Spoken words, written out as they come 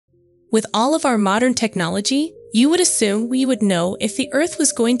With all of our modern technology, you would assume we would know if the Earth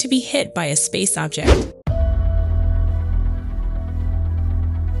was going to be hit by a space object.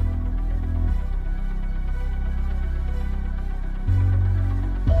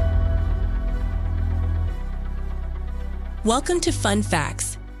 Welcome to Fun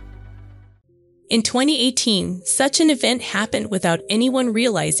Facts. In 2018, such an event happened without anyone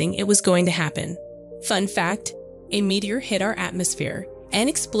realizing it was going to happen. Fun fact, a meteor hit our atmosphere and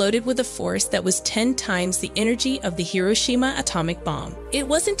exploded with a force that was 10 times the energy of the Hiroshima atomic bomb. It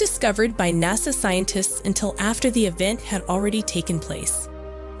wasn't discovered by NASA scientists until after the event had already taken place.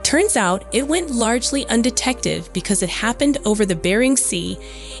 Turns out it went largely undetected because it happened over the Bering Sea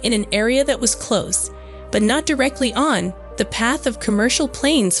in an area that was close, but not directly on the path of commercial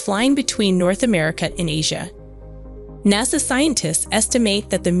planes flying between North America and Asia. NASA scientists estimate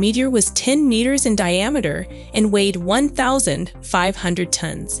that the meteor was 10 meters in diameter and weighed 1,500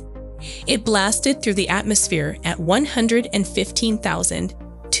 tons. It blasted through the atmosphere at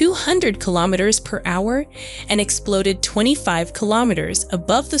 115,200 kilometers per hour and exploded 25 kilometers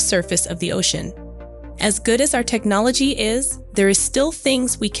above the surface of the ocean. As good as our technology is, there is still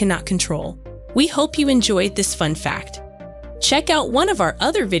things we cannot control. We hope you enjoyed this fun fact. Check out one of our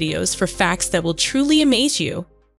other videos for facts that will truly amaze you.